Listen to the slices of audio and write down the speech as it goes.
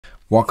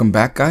Welcome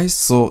back, guys.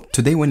 So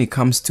today when it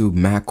comes to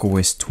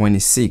macOS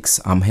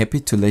 26, I'm happy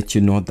to let you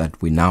know that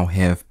we now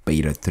have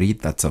beta 3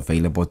 that's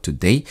available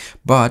today,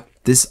 but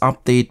this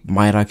update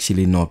might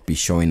actually not be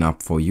showing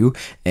up for you,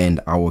 and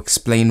I'll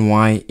explain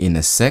why in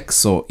a sec.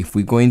 So if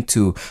we go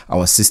into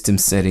our system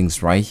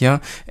settings right here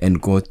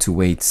and go to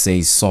where it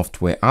says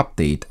software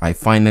update, I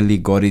finally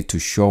got it to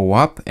show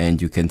up,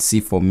 and you can see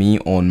for me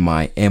on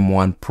my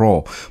M1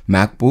 Pro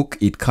MacBook,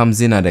 it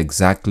comes in at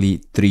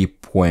exactly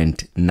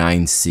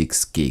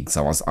 3.96 gigs.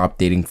 I was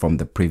updating from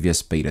the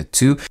previous beta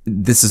 2.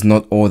 This is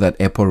not all that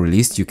Apple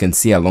released. You can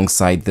see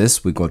alongside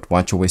this, we got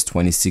watchOS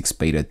 26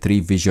 beta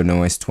 3,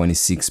 visionOS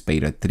 26 beta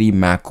 3,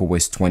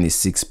 macOS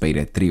 26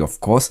 beta 3, of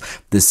course.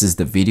 This is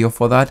the video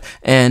for that,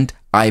 and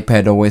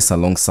iPadOS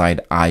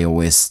alongside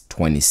iOS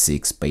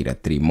 26 beta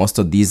 3. Most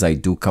of these I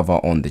do cover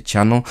on the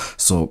channel,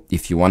 so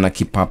if you want to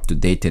keep up to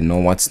date and know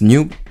what's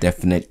new,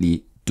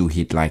 definitely do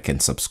hit like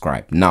and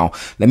subscribe. Now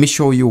let me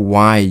show you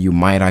why you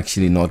might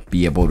actually not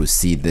be able to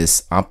see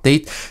this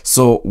update.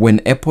 So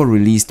when Apple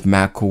released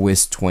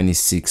macOS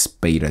 26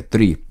 beta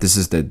 3, this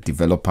is the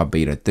developer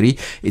beta 3,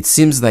 it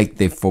seems like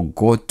they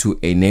forgot to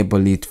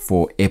enable it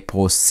for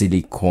Apple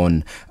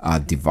Silicon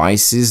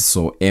devices,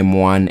 so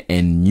M1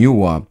 and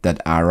newer,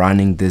 that are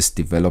running this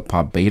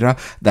developer beta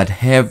that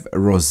have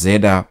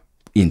Rosetta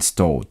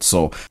installed.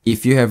 So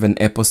if you have an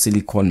Apple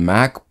Silicon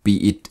Mac, be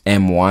it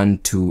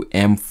M1 to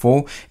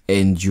M4,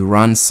 and you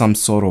run some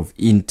sort of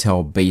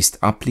Intel based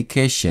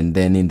application,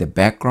 then in the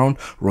background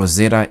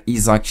Rosetta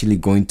is actually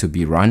going to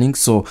be running.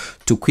 So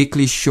to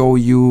quickly show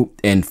you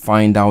and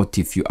find out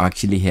if you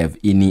actually have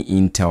any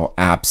Intel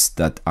apps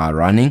that are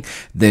running,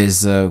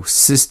 there's a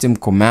system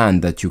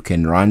command that you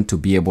can run to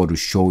be able to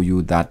show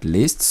you that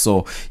list.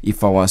 So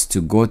if I was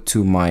to go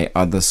to my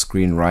other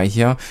screen right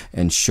here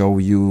and show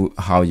you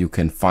how you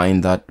can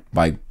find that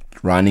by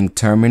running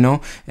terminal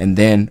and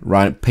then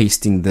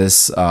pasting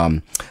this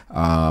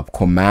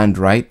command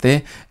right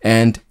there,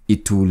 and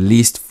it will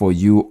list for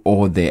you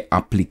all the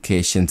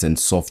applications and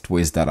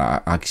softwares that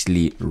are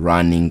actually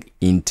running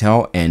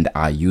Intel and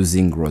are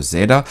using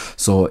Rosetta.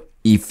 So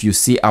if you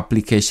see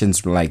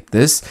applications like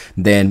this,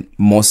 then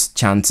most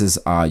chances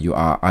are you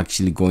are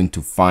actually going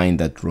to find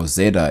that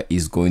Rosetta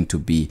is going to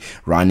be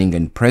running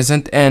and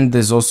present. And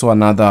there's also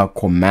another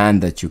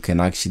command that you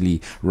can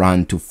actually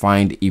run to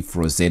find if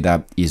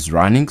Rosetta is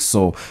running.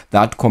 So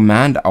that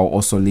command, I'll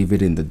also leave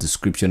it in the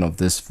description of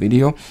this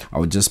video.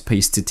 I'll just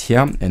paste it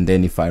here, and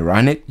then if I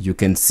run it, you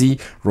can see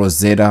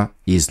Rosetta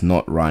is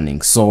not running.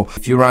 So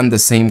if you run the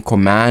same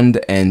command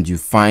and you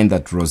find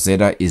that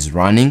Rosetta is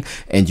running,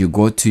 and you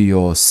go to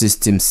your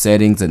system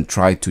settings and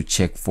try to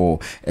check for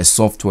a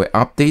software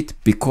update,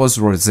 because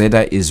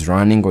Rosetta is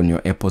running on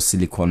your Apple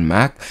Silicon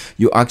Mac,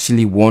 you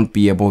actually won't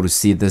be able to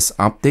see this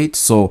update.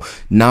 So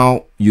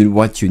now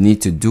what you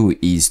need to do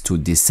is to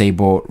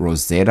disable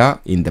Rosetta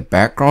in the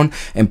background,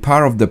 and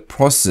part of the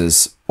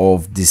process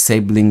of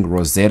disabling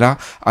Rosetta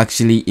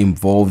actually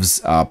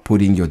involves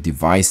putting your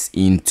device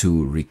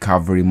into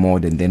recovery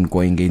mode and then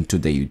going into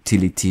the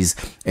utilities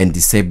and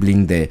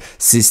disabling the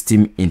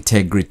system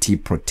integrity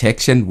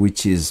protection,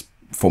 which is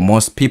for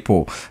most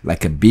people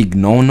like a big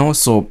no-no.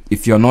 So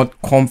if you're not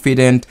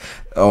confident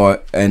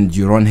and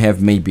you don't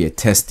have maybe a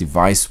test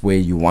device where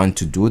you want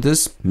to do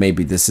this,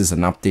 maybe this is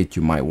an update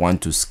you might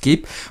want to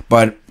skip.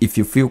 But if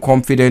you feel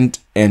confident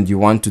and you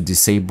want to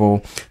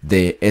disable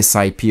the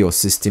SIP or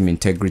system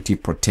integrity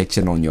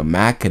protection on your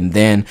Mac, and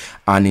then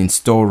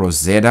uninstall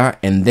Rosetta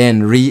and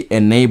then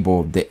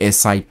re-enable the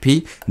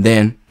SIP,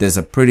 then there's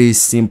a pretty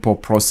simple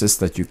process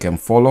that you can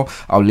follow.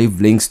 I'll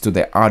leave links to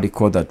the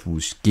article that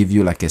will give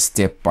you like a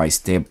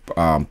step-by-step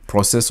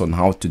process on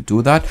how to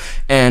do that.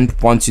 And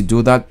once you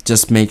do that,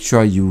 just make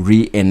sure you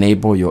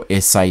re-enable your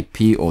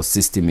SIP or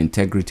system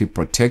integrity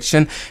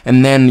protection,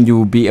 and then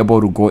you'll be able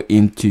to go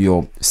into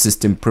your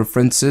system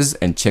preferences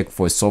and check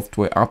for a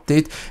software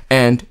update,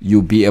 and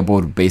you'll be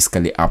able to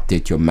basically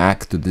update your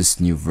Mac to this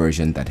new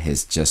version that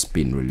has just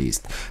been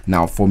released.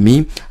 Now for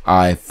me,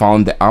 I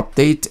found the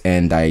update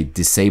and I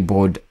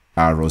disabled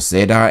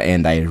Rosetta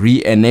and I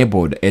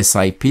re-enabled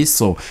SIP.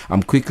 So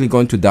I'm quickly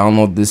going to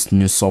download this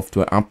new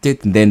software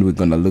update, and then we're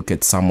going to look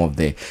at some of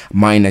the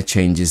minor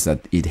changes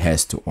that it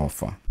has to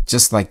offer.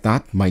 Just like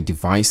that, my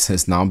device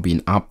has now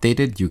been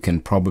updated. You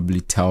can probably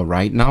tell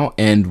right now,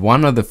 and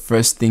one of the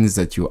first things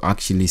that you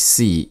actually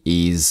see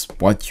is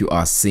what you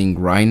are seeing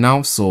right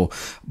now. So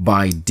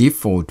by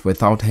default,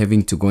 without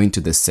having to go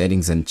into the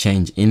settings and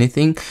change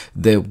anything,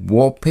 the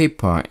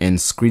wallpaper and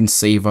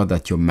screensaver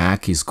that your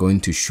Mac is going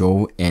to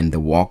show and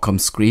the welcome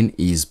screen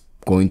is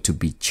going to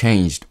be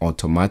changed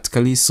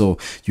automatically. So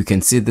you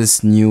can see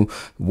this new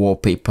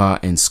wallpaper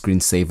and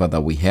screensaver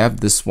that we have.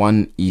 This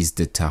one is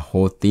the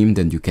Tahoe themed,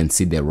 and you can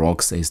see the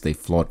rocks as they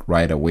float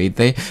right away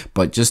there.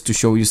 But just to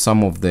show you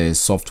some of the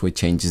software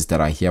changes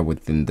that are here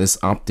within this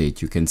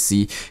update, you can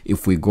see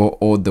if we go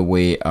all the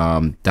way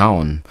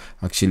down,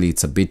 actually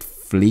it's a bit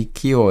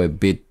flaky or a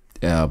bit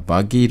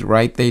buggy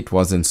right there. It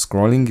wasn't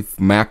scrolling. If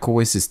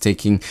macOS is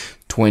taking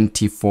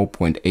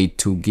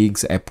 24.82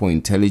 gigs, Apple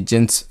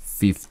Intelligence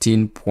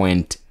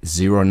 15.8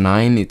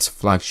 0.09. It's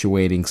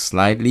fluctuating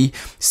slightly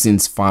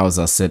since files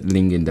are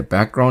settling in the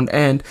background,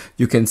 and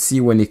you can see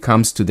when it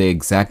comes to the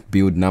exact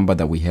build number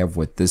that we have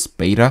with this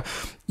beta,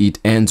 it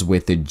ends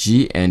with a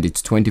G and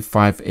it's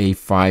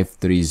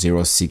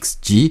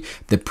 25A5306G.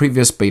 The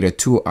previous beta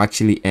 2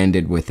 actually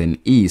ended with an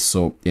E,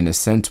 so in a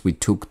sense we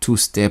took 2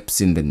 steps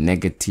in the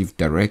negative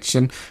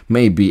direction.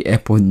 Maybe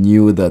Apple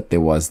knew that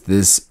there was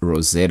this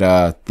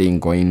Rosetta thing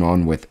going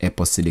on with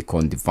Apple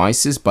Silicon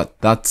devices, but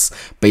that's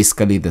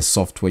basically the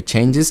software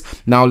changes.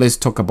 Now let's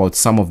talk about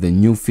some of the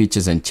new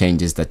features and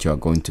changes that you are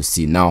going to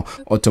see. Now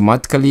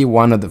automatically,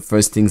 one of the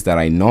first things that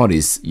I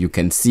notice, you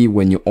can see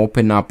when you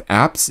open up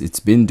apps, it's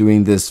been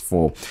doing this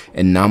for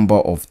a number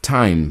of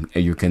time.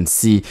 You can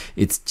see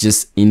it's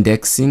just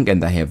indexing,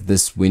 and I have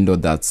this window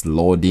that's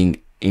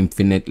loading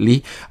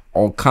infinitely.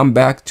 I'll come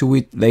back to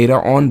it later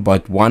on,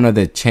 but one of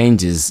the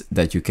changes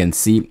that you can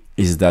see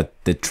is that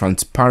the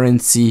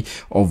transparency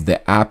of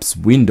the apps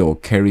window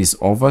carries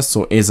over.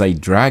 So as I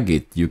drag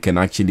it, you can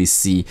actually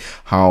see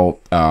how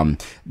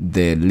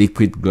the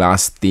liquid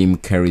glass theme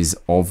carries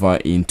over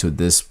into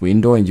this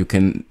window, and you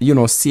can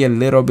see a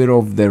little bit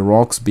of the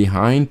rocks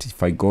behind.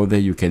 If I go there,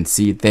 you can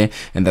see it there,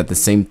 and at the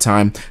same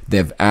time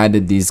they've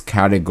added these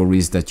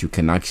categories that you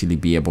can actually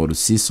be able to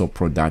see. So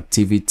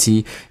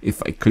productivity,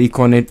 if I click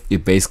on it,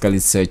 it basically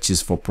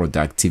searches for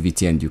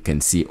productivity, and you can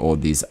see all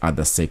these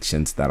other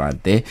sections that are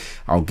there.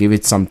 I'll give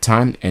it some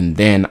time and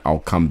then I'll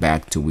come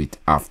back to it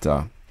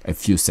after a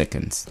few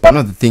seconds. One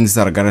of the things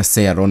that I gotta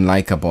say I don't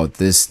like about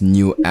this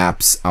new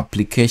apps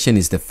application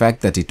is the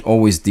fact that it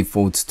always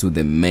defaults to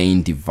the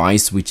main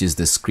device, which is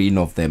the screen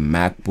of the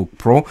MacBook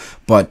Pro.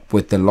 But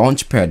with the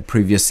Launchpad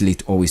previously,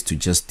 it always to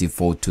just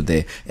default to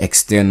the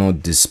external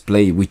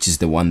display, which is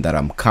the one that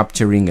I'm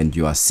capturing and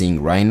you are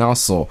seeing right now.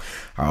 So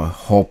I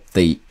hope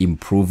they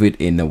improve it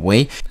in a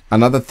way.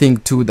 Another thing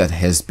too that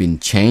has been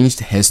changed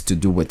has to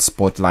do with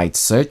Spotlight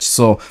search.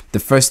 So the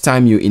first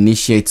time you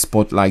initiate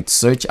Spotlight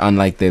search,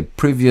 unlike the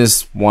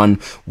previous one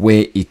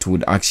where it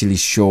would actually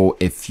show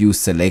a few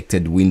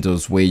selected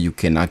windows where you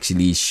can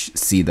actually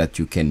see that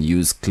you can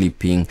use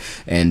clipping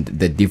and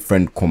the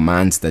different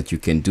commands that you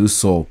can do.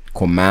 So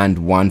command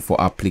 1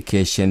 for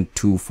application,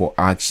 2 for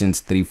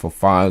actions, 3 for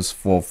files,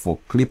 4 for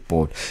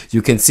clipboard.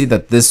 You can see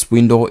that this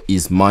window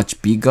is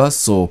much bigger,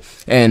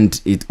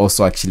 and it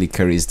also actually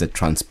carries the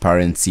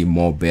transparency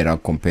more better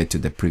compared to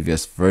the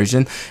previous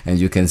version. And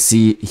you can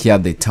see here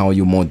they tell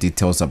you more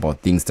details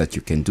about things that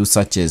you can do,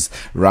 such as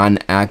run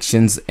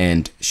actions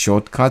and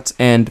shortcuts,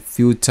 and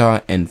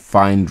filter and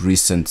find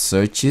recent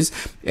searches.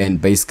 And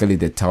basically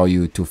they tell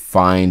you to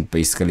find,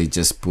 basically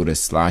just put a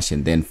slash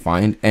and then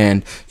find,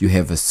 and you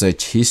have a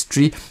search history.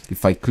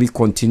 If I click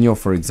continue,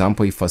 for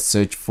example, if I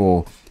search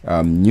for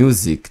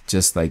music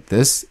just like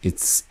this,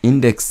 it's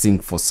indexing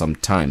for some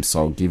time, so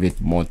I'll give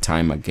it more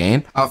time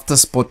again. After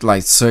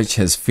Spotlight search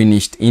has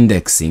finished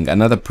indexing,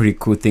 another pretty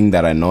cool thing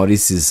that I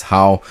notice is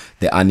how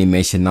the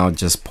animation now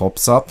just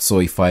pops up. So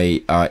if I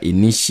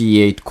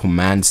initiate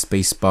command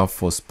spacebar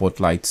for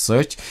Spotlight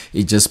search,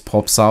 it just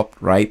pops up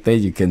right there.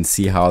 You can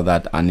see how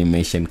that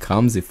animation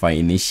comes. If I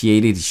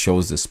initiate it, it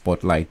shows the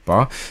Spotlight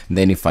bar. And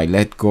then if I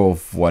let go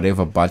of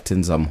whatever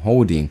buttons I'm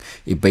holding,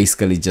 it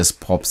basically just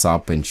pops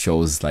up and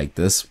shows like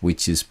this,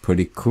 which is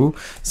pretty cool.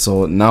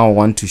 So now I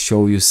want to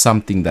show you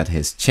something that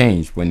has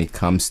changed when it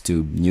comes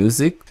to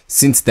music.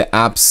 Since the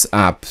apps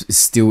app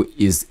still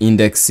is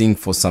indexing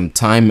for some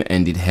time,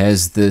 and it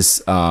has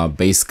this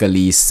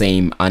basically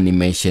same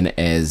animation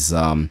as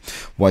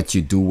what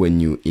you do when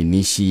you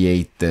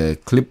initiate the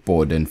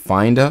clipboard and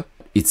finder.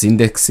 It's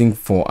indexing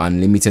for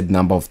unlimited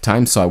number of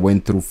times. So I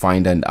went through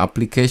Finder and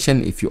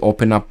application. If you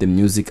open up the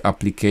music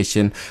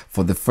application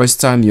for the first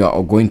time, you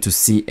are going to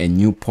see a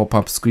new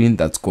pop-up screen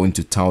that's going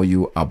to tell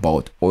you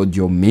about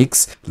audio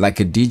mix. Like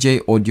a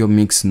DJ, audio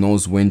mix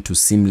knows when to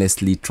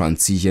seamlessly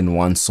transition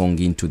one song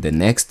into the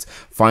next.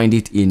 Find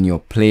it in your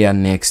player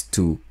next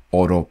to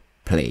auto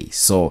play.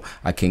 So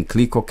I can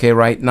click OK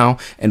right now.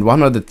 And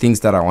one of the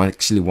things that I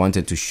actually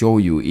wanted to show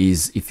you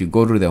is if you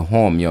go to the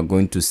home, you're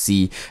going to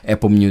see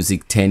Apple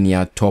Music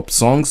 10-year top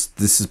songs.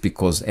 This is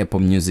because Apple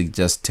Music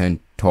just turned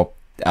top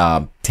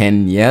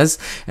 10 years,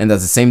 and at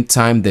the same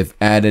time they've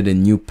added a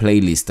new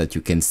playlist that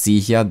you can see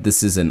here.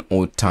 This is an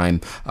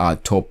all-time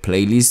top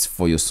playlist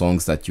for your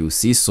songs that you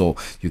see, so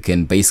you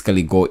can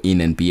basically go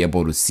in and be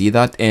able to see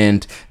that.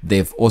 And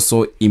they've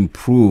also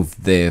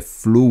improved the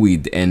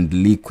fluid and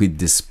liquid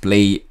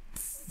display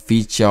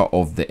feature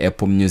of the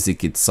Apple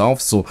Music itself.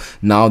 So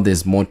now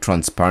there's more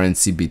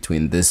transparency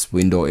between this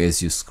window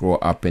as you scroll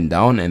up and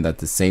down, and at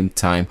the same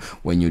time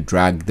when you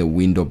drag the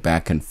window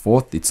back and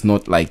forth, it's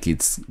not like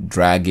it's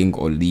dragging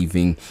or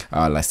leaving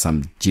like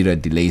some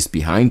jitter delays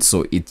behind.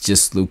 So it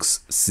just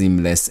looks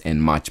seamless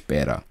and much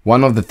better.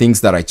 One of the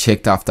things that I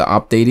checked after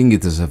updating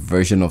it is a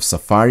version of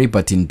Safari,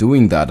 but in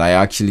doing that I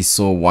actually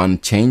saw one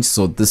change.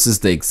 So this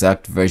is the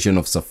exact version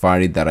of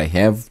Safari that I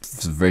have,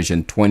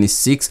 version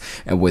 26,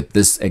 and with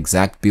this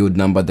exact build build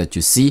number that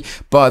you see.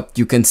 But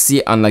you can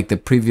see, unlike the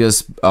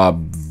previous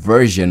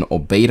version or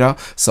beta,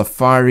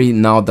 Safari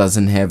now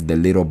doesn't have the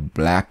little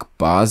black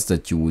bars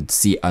that you would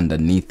see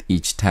underneath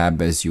each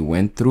tab as you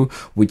went through,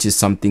 which is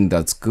something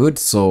that's good.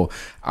 So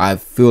I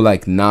feel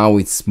like now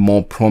it's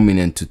more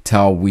prominent to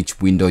tell which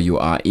window you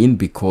are in,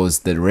 because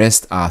the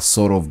rest are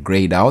sort of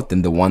grayed out,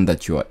 and the one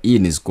that you are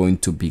in is going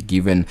to be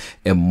given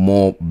a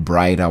more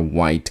brighter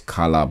white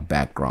color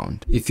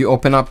background. If you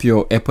open up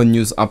your Apple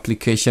News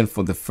application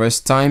for the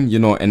first time, you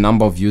know, a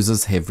number of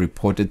users have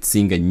reported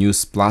seeing a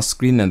News Plus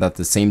screen, and at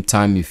the same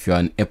time, if you're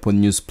an Apple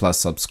News Plus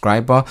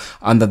subscriber,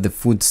 under the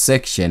food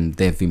section,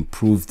 they've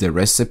improved the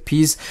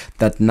recipes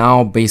that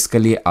now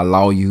basically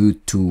allow you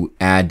to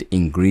add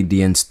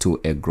ingredients to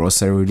a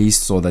grocery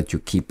list so that you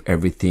keep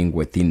everything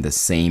within the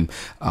same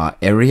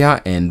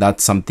area. And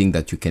that's something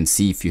that you can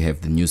see if you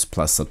have the News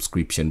Plus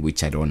subscription,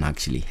 which I don't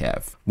actually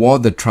have. While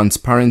the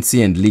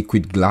transparency and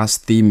liquid glass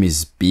theme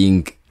is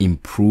being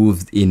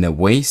improved in a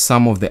way,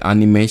 some of the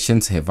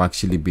animations have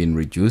actually been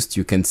reduced.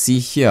 You can see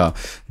here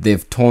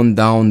they've toned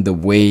down the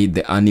way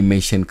the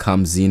animation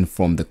comes in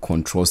from the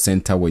control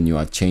center when you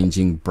are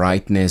changing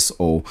brightness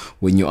or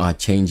when you are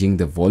changing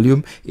the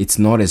volume. It's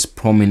not as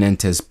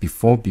prominent as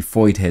before.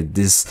 Before it had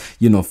this,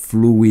 you know,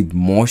 fluid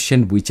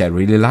motion, which I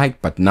really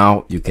like, but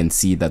now you can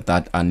see that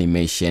that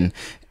animation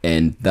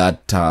and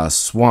that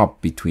swap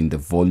between the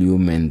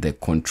volume and the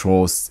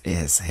controls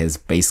has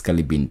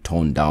basically been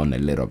toned down a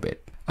little bit.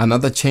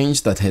 Another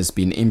change that has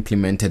been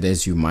implemented,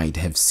 as you might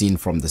have seen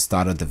from the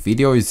start of the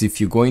video, is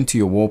if you go into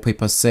your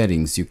wallpaper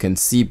settings, you can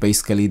see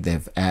basically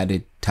they've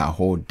added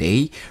Tahoe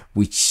day,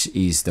 which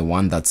is the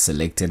one that's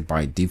selected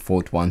by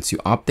default once you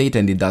update.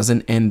 And it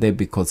doesn't end there,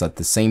 because at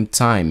the same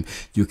time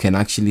you can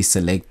actually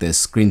select the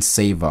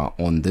screensaver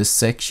on this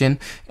section,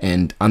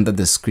 and under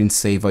the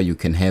screensaver you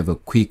can have a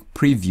quick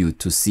preview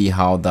to see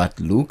how that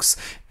looks.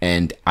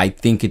 And I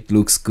think it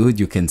looks good.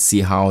 You can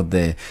see how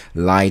the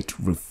light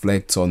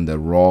reflects on the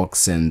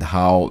rocks and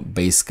how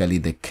basically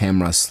the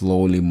camera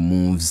slowly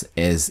moves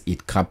as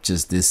it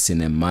captures this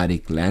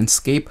cinematic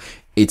landscape.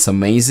 It's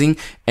amazing.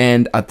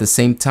 And at the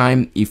same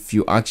time, if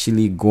you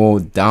actually go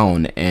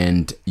down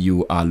and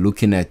you are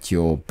looking at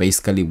your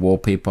basically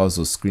wallpapers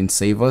or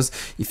screensavers,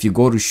 if you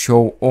go to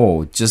show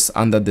all, just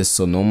under the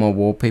Sonoma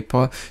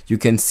wallpaper, you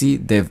can see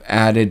they've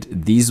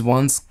added these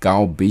ones: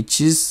 Gao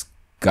Beaches,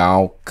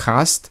 Gao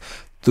Cast,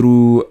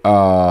 through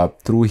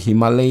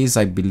Himalayas,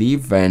 I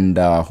believe, and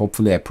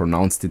hopefully I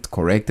pronounced it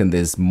correct. And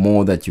there's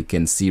more that you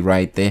can see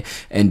right there,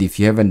 and if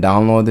you haven't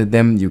downloaded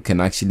them, you can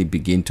actually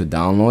begin to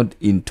download.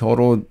 In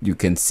total, you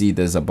can see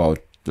there's about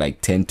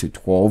like 10 to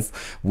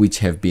 12 which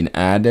have been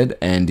added,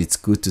 and it's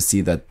good to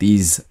see that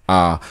these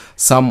are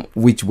some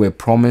which were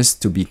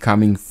promised to be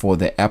coming for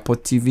the Apple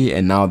TV,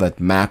 and now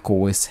that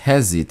macOS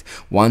has it,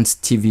 once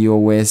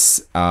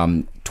tvOS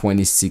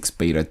 26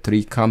 beta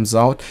 3 comes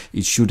out,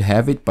 it should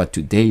have it. But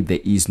today there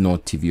is no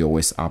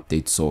tvOS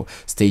update, so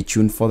stay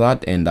tuned for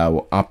that, and I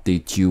will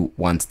update you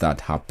once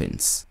that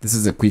happens. This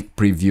is a quick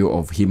preview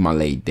of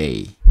Himalaya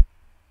Day.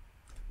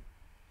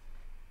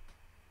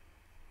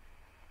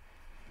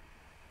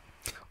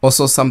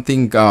 Also,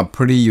 something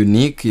pretty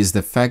unique is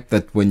the fact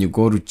that when you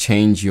go to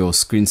change your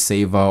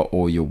screensaver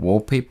or your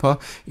wallpaper,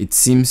 it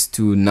seems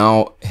to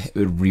now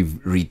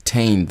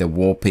retain the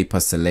wallpaper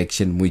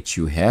selection which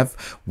you have,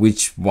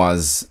 which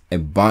was a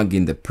bug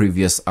in the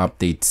previous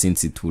update,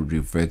 since it will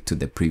revert to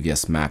the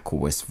previous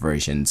macOS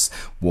versions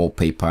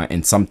wallpaper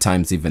and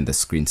sometimes even the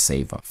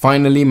screensaver.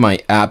 Finally, my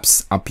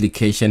apps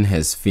application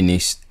has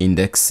finished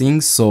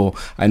indexing. So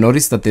I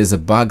noticed that there's a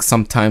bug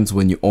sometimes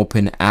when you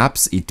open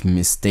apps, it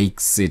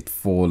mistakes it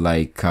for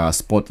like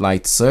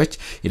spotlight search.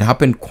 It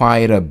happened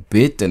quite a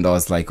bit, and I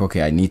was like,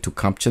 okay, I need to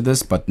capture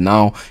this, but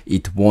now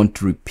it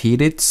won't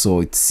repeat it.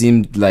 So it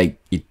seemed like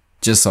it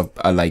just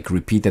like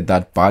repeated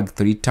that bug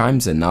 3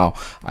 times, and now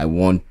I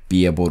won't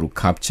be able to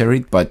capture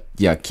it. But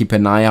yeah, keep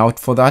an eye out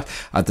for that.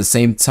 At the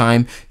same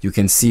time, you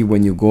can see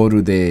when you go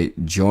to the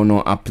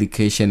journal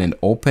application and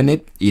open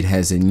it, it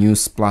has a new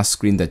splash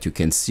screen that you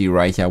can see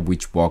right here,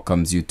 which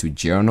welcomes you to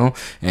journal,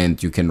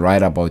 and you can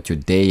write about your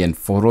day and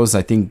photos.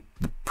 I think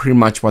pretty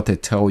much what I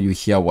tell you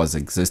here was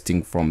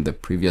existing from the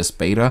previous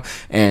beta,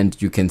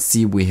 and you can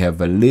see we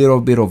have a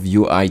little bit of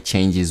UI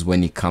changes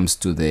when it comes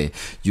to the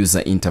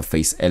user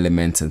interface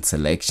elements and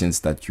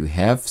selections that you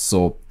have.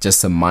 So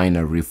just a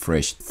minor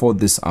refresh for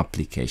this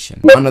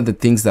application. One of the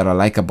things that I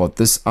like about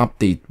this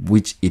update,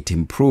 which it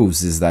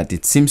improves, is that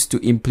it seems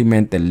to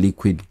implement the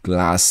liquid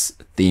glass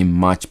theme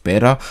much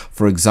better.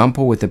 For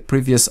example, with the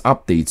previous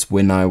updates,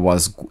 when I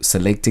was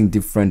selecting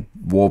different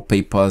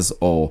wallpapers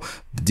or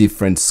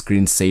different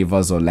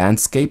screensavers or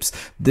landscapes,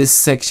 this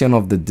section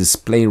of the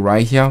display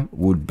right here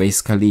would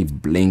basically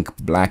blink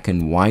black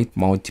and white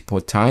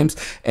multiple times,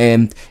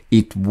 and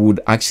it would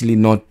actually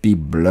not be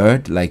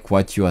blurred like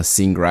what you are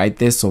seeing right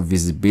there. So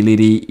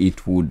visibility,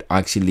 it would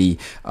actually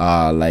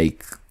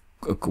like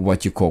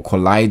what you call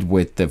collide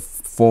with the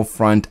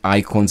forefront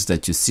icons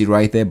that you see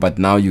right there, but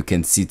now you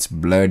can see it's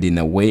blurred in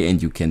a way,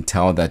 and you can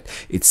tell that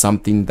it's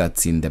something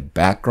that's in the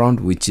background,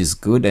 which is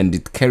good, and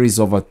it carries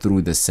over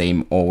through the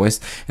same OS.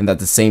 And at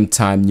the same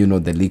time, you know,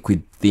 the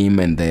liquid theme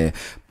and the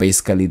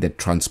basically the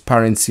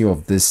transparency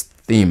of this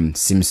theme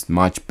seems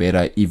much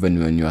better even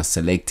when you are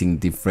selecting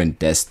different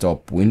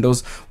desktop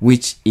windows,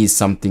 which is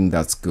something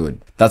that's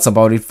good. That's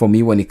about it for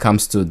me when it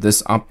comes to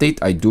this update.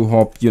 I do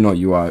hope, you know,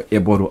 you are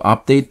able to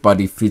update,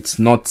 but if it's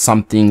not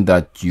something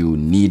that you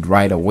need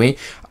right away,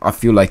 I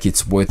feel like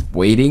it's worth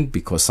waiting,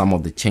 because some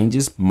of the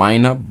changes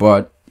minor,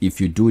 but if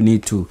you do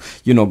need to,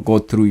 you know, go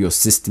through your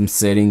system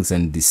settings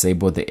and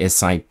disable the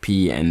SIP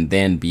and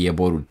then be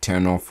able to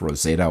turn off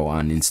Rosetta or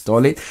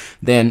uninstall it,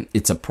 then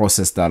it's a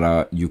process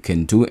that you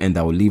can do, and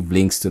I will leave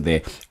links to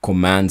the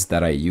commands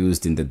that I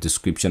used in the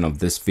description of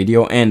this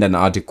video, and an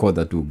article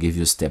that will give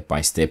you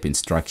step-by-step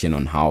instruction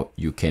on how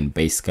you can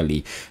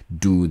basically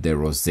do the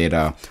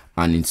Rosetta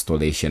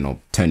uninstallation or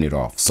turn it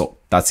off. So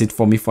that's it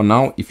for me for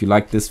now. If you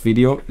like this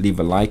video, leave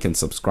a like and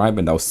subscribe,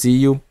 and I'll see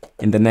you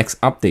in the next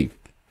update.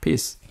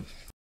 Peace.